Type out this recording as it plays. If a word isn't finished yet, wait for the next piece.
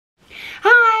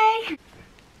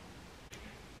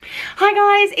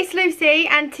Hi guys, it's Lucy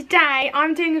and today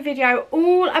I'm doing a video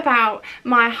all about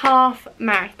my half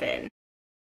marathon.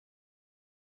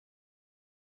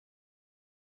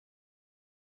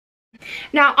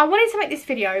 Now, I wanted to make this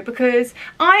video because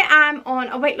I am on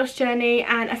a weight loss journey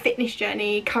and a fitness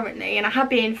journey currently, and I have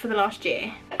been for the last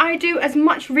year. I do as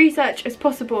much research as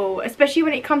possible, especially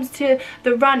when it comes to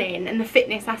the running and the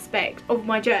fitness aspect of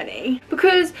my journey,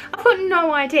 because I've got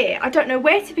no idea. I don't know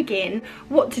where to begin,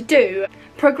 what to do,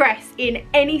 progress in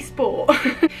any sport.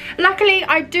 Luckily,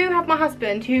 I do have my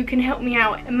husband who can help me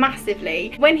out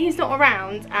massively. When he's not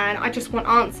around and I just want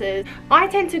answers, I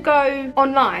tend to go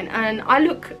online and I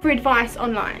look for advice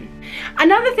online.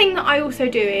 Another thing that I also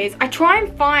do is I try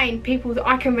and find people that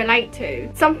I can relate to.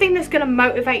 Something that's going to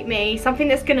motivate me, something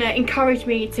that's going to encourage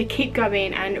me to keep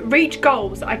going and reach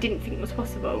goals that I didn't think was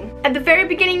possible. At the very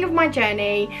beginning of my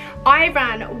journey, I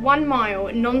ran 1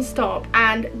 mile non-stop,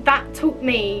 and that taught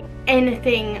me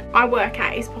anything I work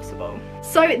at is possible.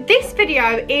 So this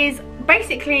video is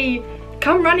basically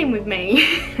come running with me.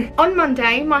 On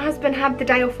Monday, my husband had the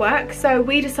day off work, so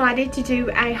we decided to do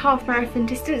a half marathon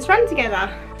distance run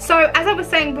together. So as I was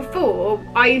saying before,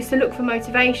 I used to look for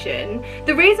motivation.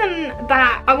 The reason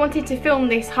that I wanted to film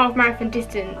this half marathon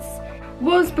distance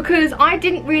was because I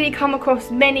didn't really come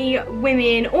across many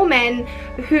women or men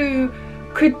who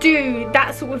could do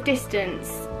that sort of distance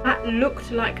that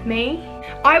looked like me.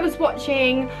 I was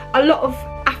watching a lot of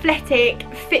athletic,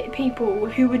 fit people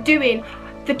who were doing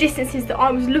the distances that I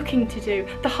was looking to do,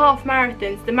 the half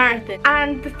marathons, the marathon,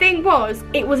 and the thing was,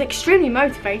 it was extremely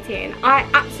motivating. I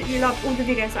absolutely loved all the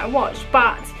videos that I watched,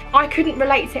 but I couldn't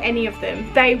relate to any of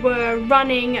them. They were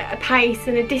running at a pace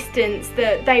and a distance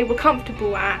that they were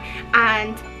comfortable at,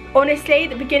 and honestly, at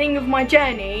the beginning of my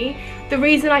journey, the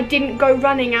reason I didn't go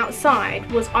running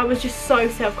outside was I was just so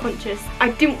self-conscious. I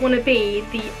didn't want to be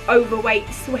the overweight,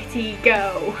 sweaty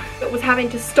girl that was having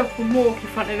to stop and walk in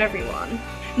front of everyone.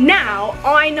 Now,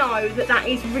 I know that that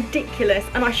is ridiculous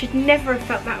and I should never have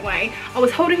felt that way. I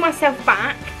was holding myself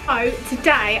back. So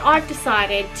today I've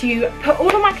decided to put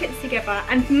all of my clips together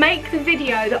and make the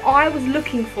video that I was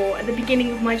looking for at the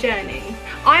beginning of my journey.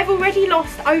 I've already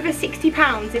lost over 60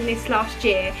 pounds in this last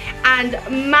year, and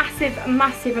massive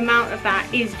amount of that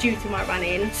is due to my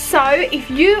running. So if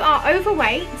you are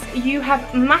overweight, you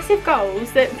have massive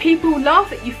goals that people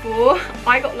laugh at you for,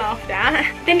 I got laughed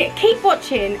at, then keep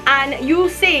watching and you'll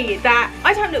see that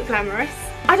I don't look glamorous.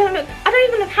 I don't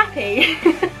even look happy.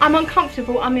 I'm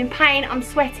uncomfortable, I'm in pain, I'm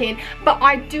sweating, but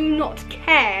I do not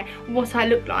care what I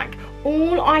look like.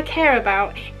 All I care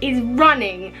about is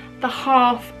running the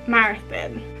half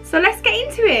marathon. So let's get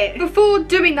into it. Before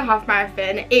doing the half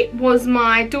marathon, it was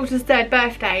my daughter's 3rd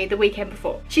birthday the weekend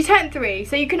before. She turned 3,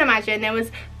 so you can imagine there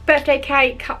was birthday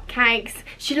cake, cupcakes.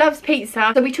 She loves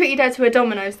pizza, so we treated her to a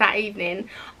Domino's that evening.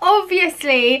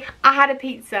 Obviously, I had a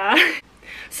pizza.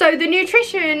 So the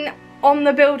nutrition on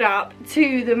the build up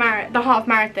to the half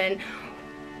marathon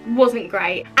wasn't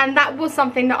great, and that was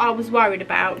something that I was worried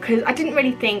about because I didn't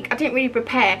really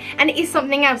prepare, and it is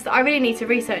something else that I really need to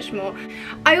research more.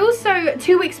 I also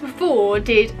 2 weeks before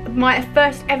did my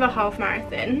first ever half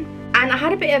marathon, and I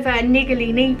had a bit of a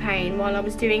niggly knee pain while I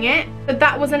was doing it, but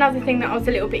that was another thing that I was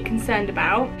a little bit concerned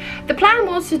about. The plan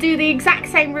was to do the exact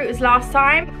same route as last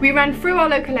time. We ran through our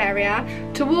local area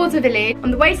towards a village. On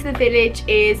the way to the village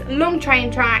is long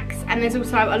train tracks, and there's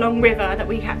also a long river that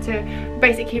we had to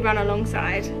basically run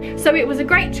alongside. So it was a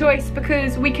great choice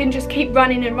because we can just keep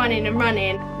running and running and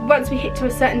running. Once we hit to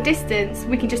a certain distance,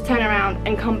 we can just turn around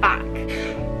and come back.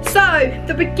 So,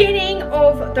 the beginning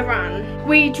of the run.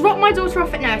 We dropped my daughter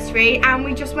off at nursery and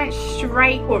we just went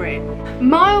straight for it.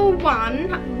 Mile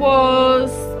 1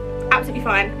 was absolutely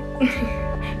fine.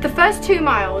 The first 2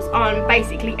 miles on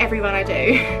basically every run I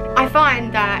do, I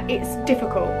find that it's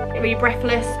difficult. I get really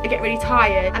breathless, I get really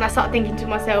tired, and I start thinking to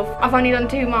myself, I've only done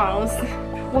 2 miles.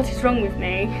 What is wrong with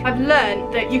me? I've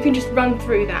learned that you can just run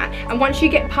through that, and once you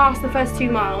get past the first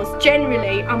 2 miles,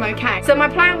 generally I'm okay. So my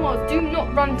plan was, do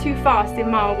not run too fast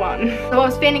in mile 1. So I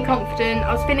was feeling confident,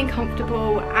 I was feeling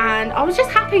comfortable, and I was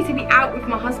just happy to be out with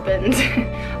my husband.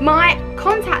 My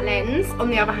contact lens, on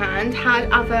the other hand, had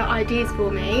other ideas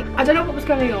for me. I don't know what was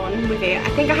going on with it. I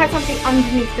think I had something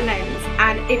underneath the lens,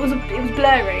 and it was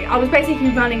blurry. I was basically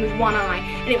running with one eye,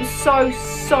 and it was so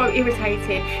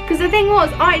irritating. Because the thing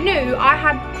was, I knew I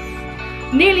had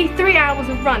nearly 3 hours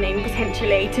of running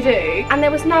potentially to do, and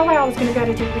there was no way I was going to be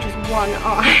able to do it with just one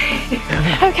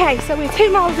eye. Okay, so we're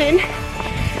 2 miles in,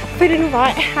 feeling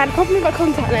alright. I had a problem with my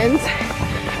contact lens,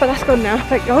 but that's gone now,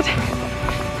 thank God.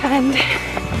 And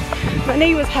my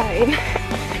knee was hurting.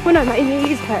 Well, no, my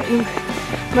knee is hurting,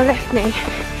 my left knee,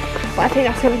 but I think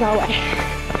that's going to go away.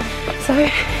 So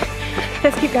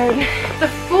Let's keep going. The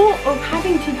thought of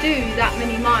having to do that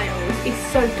many miles is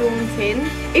so daunting.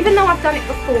 Even though I've done it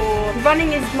before,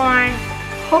 running is my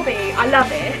hobby, I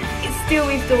love it, it still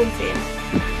is daunting.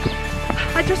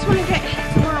 I just want to get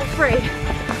to mile 3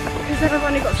 because then I've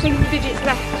only got single digits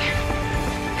left.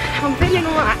 I'm feeling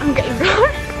alright, I'm getting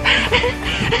going.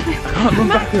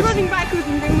 Matt's running backwards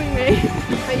and filming me.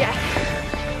 But yeah,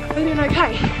 I'm doing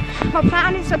okay. My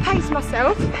plan is to pace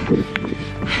myself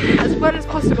as well as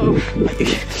possible. I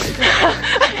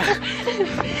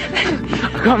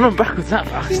can't run backwards that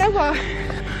fast. You know what?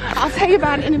 I'll tell you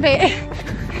about it in a bit.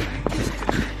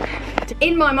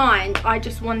 In my mind, I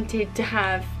just wanted to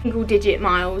have single digit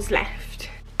miles left.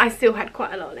 I still had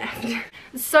quite a lot left.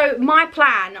 So my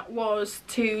plan was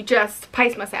to just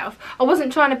pace myself. I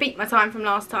wasn't trying to beat my time from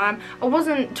last time. I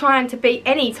wasn't trying to beat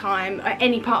any time at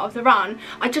any part of the run.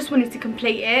 I just wanted to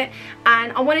complete it,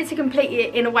 and I wanted to complete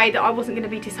it in a way that I wasn't going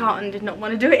to be disheartened and not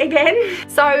want to do it again.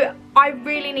 So I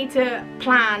really need to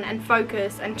plan and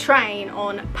focus and train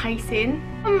on pacing.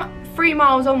 From 3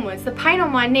 miles onwards, the pain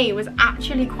on my knee was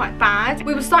actually quite bad.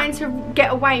 We were starting to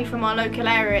get away from our local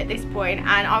area at this point,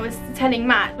 and I was telling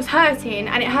Matt it was hurting,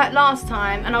 and it hurt last time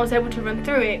and I was able to run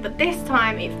through it, but this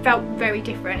time it felt very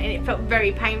different and it felt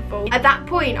very painful. At that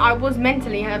point I was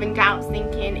mentally having doubts,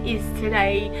 thinking, is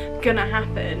today gonna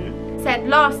happen? Said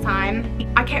last time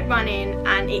I kept running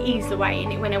and it eased away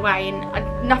and it went away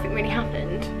and nothing really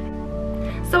happened.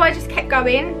 So I just kept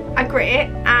going, I grit it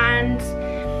and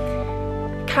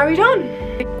carried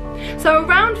on. So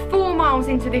around 4 miles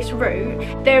into this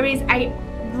route there is a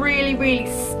really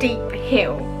steep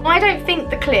hill. I don't think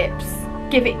the clips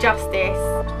give it justice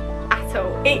at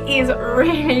all. It is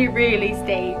really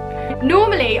steep.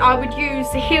 Normally I would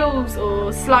use hills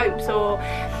or slopes or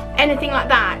anything like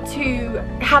that to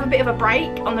have a bit of a break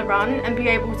on the run and be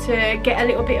able to get a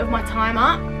little bit of my time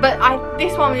up, but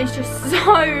this one is just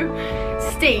so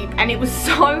steep and it was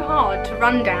so hard to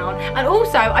run down, and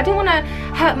also I didn't want to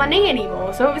hurt my knee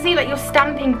anymore. So obviously, like, you're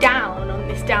stamping down on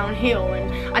this downhill and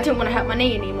I didn't want to hurt my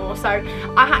knee anymore, so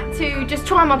I had to just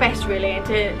try my best really and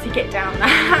to get down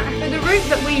that. So the route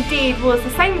that we did was the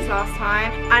same as last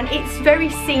time, and it's very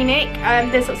scenic.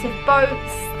 There's lots of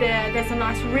boats, there's a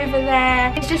nice river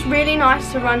there. It's just really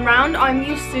nice to run round. I'm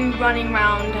used to running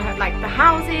round like the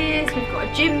houses. We've got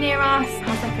a gym near us,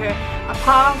 has like a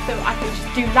path that I can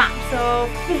just do laps of.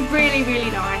 It's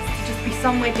really nice to just be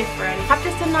somewhere different, have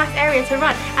just a nice area to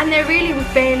run, and there really was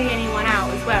barely anyone out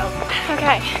as well.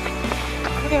 Okay,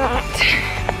 we're at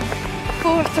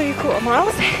 4 3/4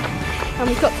 miles and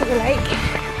we've got to the lake.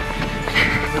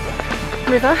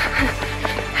 River.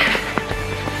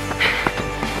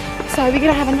 So we're going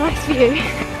to have a nice view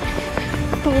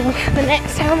for the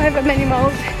next however many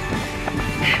miles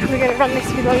we're going to run this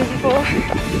with Logan for.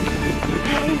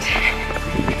 And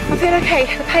I feel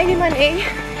okay. The pain in my knee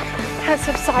has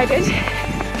subsided.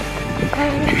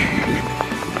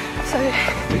 So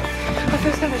I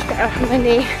feel so much better on my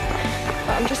knee.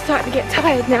 But I'm just starting to get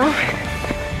tired now.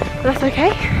 But that's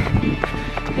okay.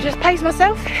 I just pace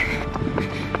myself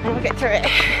and I'll get through it.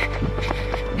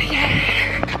 Yeah.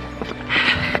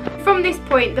 From this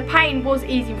point, the pain was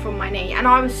easing from my knee, and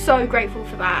I was so grateful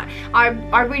for that.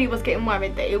 I really was getting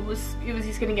worried that it was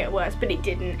just going to get worse, but it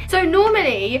didn't. So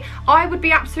normally, I would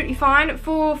be absolutely fine.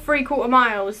 4 3/4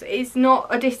 miles is not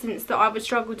a distance that I would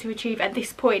struggle to achieve at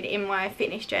this point in my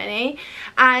fitness journey.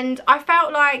 And I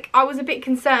felt like I was a bit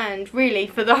concerned, really,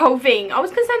 for the whole thing. I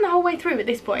was concerned the whole way through at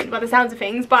this point, by the sounds of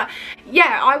things. But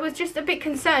yeah, I was just a bit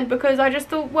concerned because I just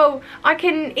thought, well, I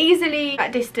can easily,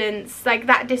 that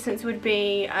distance would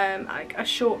be like a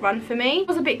short run for me.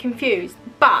 I was a bit confused,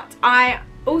 but I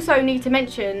also need to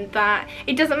mention that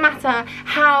it doesn't matter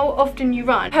how often you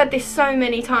run. I've heard this so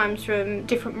many times from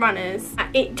different runners.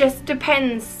 It just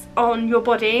depends on your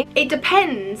body. It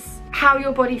depends how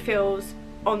your body feels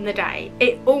on the day.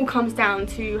 It all comes down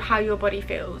to how your body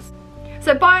feels.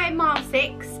 So by mile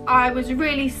 6, I was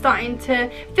really starting to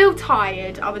feel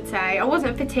tired, I would say. I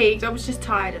wasn't fatigued, I was just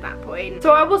tired at that point.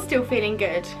 So I was still feeling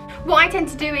good. What I tend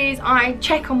to do is I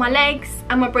check on my legs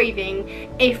and my breathing.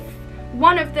 If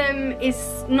one of them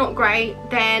is not great,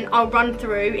 then I'll run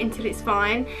through until it's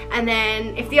fine. And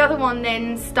then if the other one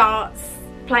then starts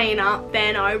playing up,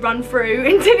 then I run through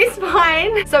until it's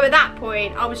fine. So at that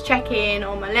point, I was checking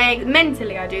on my legs.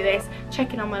 Mentally I do this,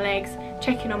 checking on my legs,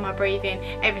 checking on my breathing,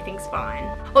 everything's fine.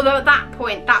 Although at that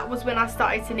point, that was when I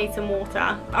started to need some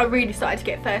water. I really started to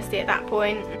get thirsty at that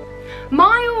point.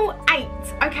 Mile 8,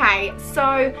 okay,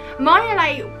 so mile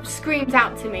 8 screams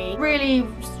out to me. Really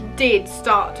did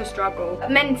start to struggle.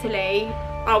 Mentally,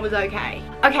 I was okay.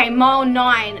 Okay, mile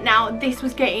 9. Now this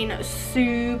was getting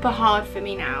super hard for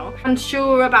me now.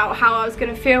 Unsure about how I was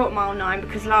going to feel at mile 9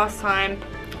 because last time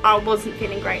I wasn't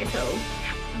feeling great at all.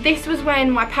 This was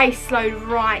when my pace slowed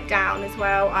right down as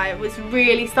well. I was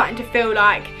really starting to feel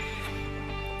like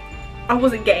I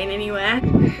wasn't getting anywhere.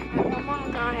 I'm on mile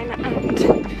 9 and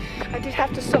I did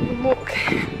have to stop and walk.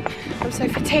 I'm so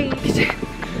fatigued,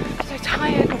 I'm so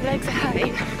tired, my legs are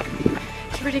hurting.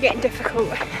 It's really getting difficult.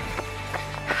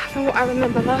 From what I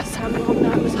remember last time, mile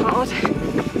 9 was hard.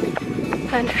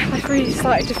 And I've really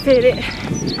started to feel it,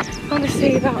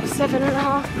 honestly, about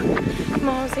 7.5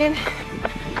 miles in.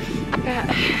 But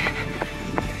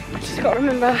I just got to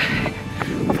remember,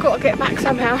 I've got to get back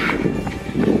somehow.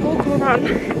 Walk or run,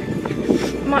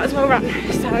 might as well run.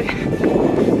 So,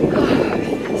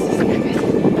 this is good.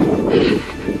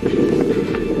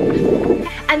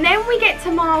 And then we get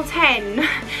to mile 10.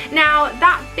 Now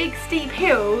that big steep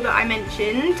hill that I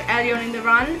mentioned earlier on in the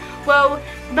run, well,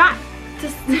 that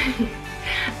just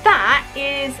that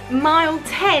is mile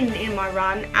 10 in my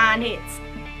run, and it's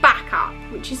back up,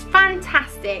 which is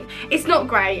fantastic. It's not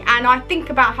great, and I think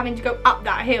about having to go up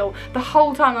that hill the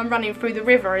whole time I'm running through the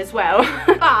river as well.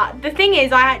 But the thing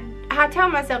is, I had to tell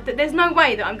myself that there's no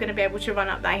way that I'm going to be able to run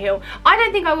up that hill. I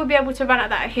don't think I will be able to run up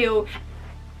that hill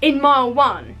in mile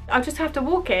 1. I'll just have to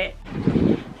walk it.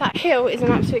 That hill is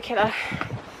an absolute killer.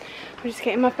 I'm just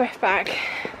getting my breath back,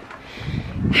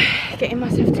 getting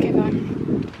myself together,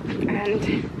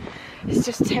 and it's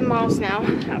just 10 miles now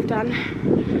that I've done,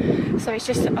 so it's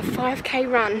just a 5k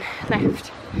run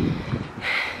left.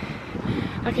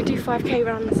 I can do 5k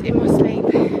runs in my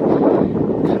sleep.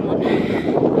 Come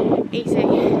on, easy.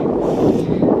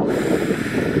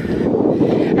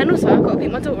 And also I've got to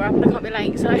pick my daughter up and I can't be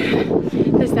late, so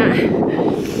there's that.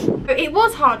 It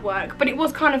was hard work, but it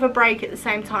was kind of a break at the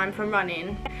same time from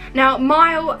running. Now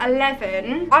mile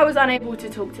 11, I was unable to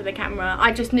talk to the camera.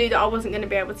 I just knew that I wasn't going to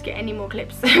be able to get any more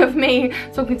clips of me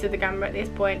talking to the camera at this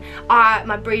point.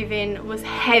 My breathing was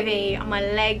heavy, my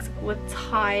legs were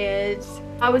tired,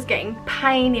 I was getting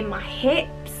pain in my hips.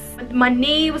 My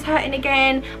knee was hurting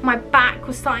again, my back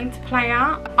was starting to play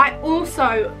out. I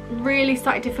also really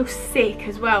started to feel sick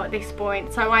as well at this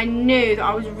point, so I knew that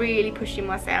I was really pushing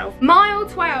myself. Mile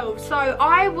 12, so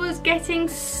I was getting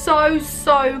so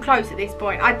close at this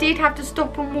point. I did have to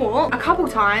stop and walk a couple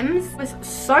times. I was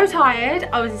so tired,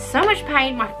 I was in so much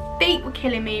pain, my feet were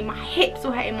killing me, my hips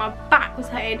were hurting, my back was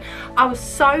hurting, I was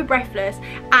so breathless,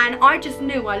 and I just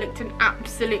knew I looked an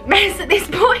absolute mess at this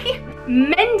point.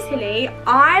 Mentally,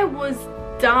 I was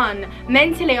done.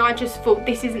 Mentally, I just thought,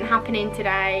 this isn't happening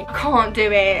today, I can't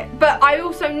do it. But I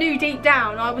also knew deep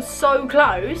down I was so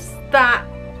close that,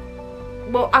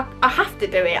 well, I have to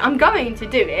do it, I'm going to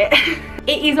do it.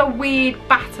 It is a weird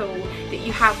battle that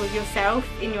you have with yourself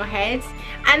in your head.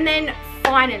 And then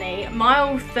finally,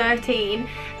 mile 13,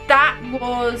 that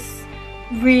was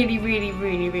really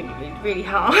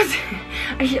hard.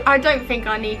 I don't think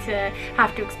I need to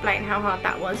have to explain how hard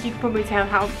that was. You can probably tell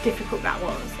how difficult that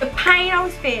was. The pain I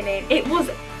was feeling, it was,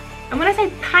 and when I say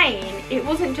pain, it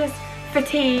wasn't just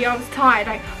fatigue, I was tired,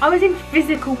 like, I was in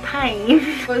physical pain.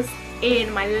 It was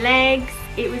in my legs,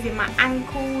 it was in my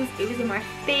ankles, it was in my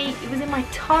feet, it was in my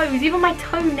toes, even my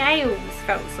toenails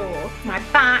felt sore. My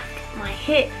back, my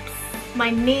hips, my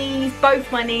knees,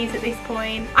 both my knees at this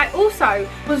point. I also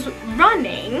was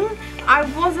running,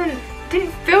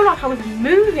 didn't feel like I was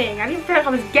moving, I didn't feel like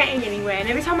I was getting anywhere, and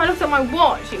every time I looked at my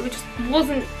watch it just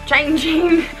wasn't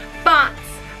changing. But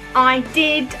I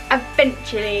did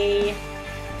eventually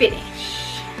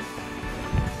finish.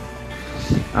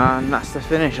 And that's the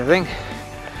finish, I think.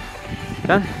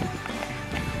 Done?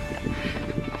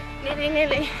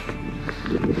 Nearly.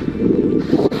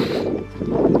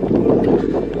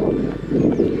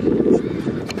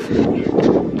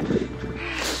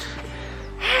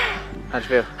 How'd you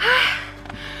feel?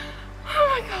 Oh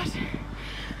my god.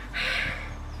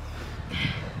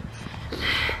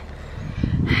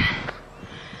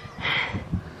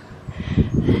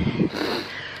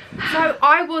 So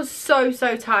I was so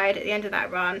tired at the end of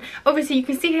that run. Obviously you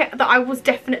can see that I was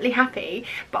definitely happy,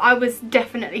 but I was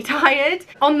definitely tired.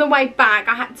 On the way back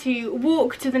I had to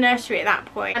walk to the nursery at that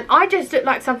point, and I just looked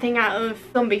like something out of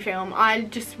zombie film. I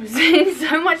just was in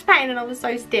so much pain and I was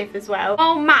so stiff as well.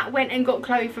 While Matt went and got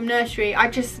Chloe from nursery, I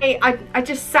just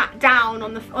sat down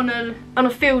on a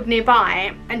field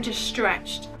nearby and just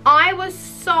stretched. I was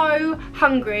so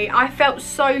hungry, I felt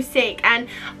so sick, and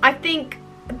I think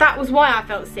that was why I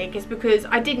felt sick, is because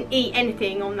I didn't eat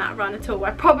anything on that run at all.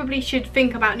 I probably should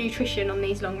think about nutrition on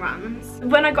these long runs.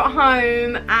 When I got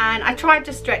home and I tried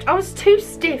to stretch, I was too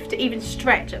stiff to even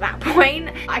stretch at that point.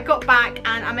 I got back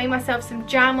and I made myself some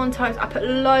jam on toast. I put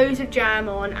loads of jam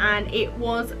on and it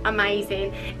was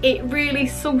amazing. It really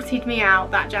sorted me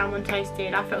out, that jam on toast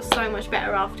did. I felt so much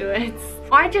better afterwards.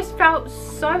 I just felt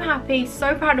so happy,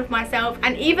 so proud of myself,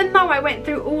 and even though I went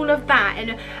through all of that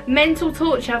and mental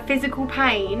torture, physical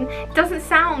pain, it doesn't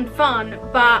sound fun,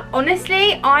 but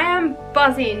honestly I am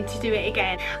buzzing to do it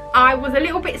again. I was a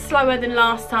little bit slower than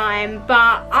last time,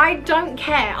 but I don't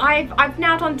care. I've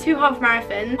now done 2 half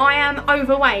marathons. I am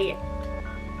overweight.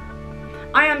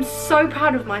 I am so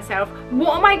proud of myself.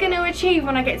 What am I going to achieve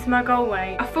when I get to my goal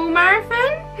weight? A full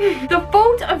marathon? The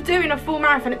thought of doing a full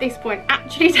marathon at this point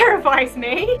actually terrifies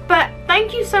me. But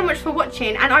thank you so much for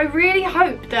watching, and I really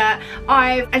hope that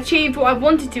I've achieved what I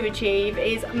wanted to achieve,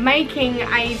 is making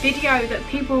a video that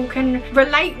people can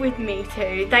relate with me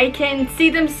to. They can see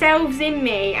themselves in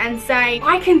me and say,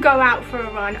 I can go out for a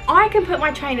run, I can put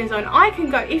my trainers on, I can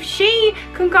go. If she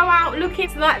can go out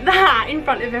looking like that in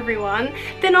front of everyone,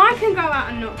 then I can go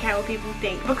out and not care what people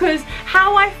think. Because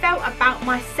how I felt about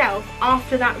myself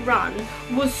after that run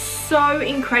was so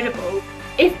incredible.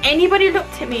 If anybody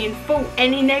looked at me and thought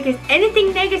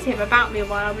anything negative about me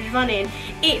while I was running,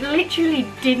 it literally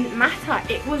didn't matter.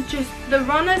 It was just the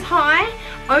runner's high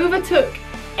overtook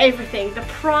everything. The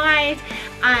pride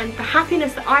and the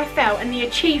happiness that I felt and the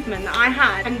achievement that I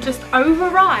had, and just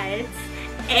overrides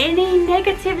any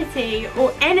negativity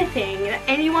or anything that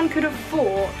anyone could have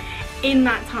thought in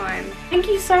that time. Thank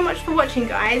you so much for watching,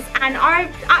 guys, and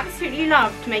I absolutely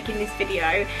loved making this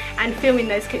video and filming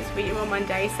those clips for you on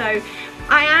Monday. So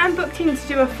I am booked in to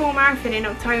do a full marathon in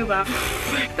October.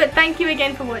 But thank you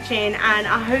again for watching, and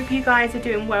I hope you guys are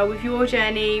doing well with your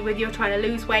journey, whether you're trying to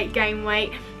lose weight,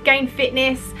 gain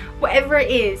fitness, whatever it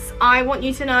is. I want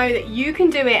you to know that you can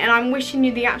do it, and I'm wishing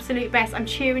you the absolute best. I'm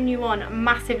cheering you on,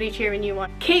 massively cheering you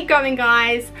on. Keep going,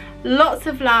 guys. Lots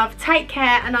of love. Take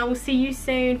care, and I will see you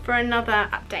soon for another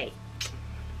update.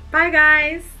 Bye,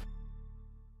 guys.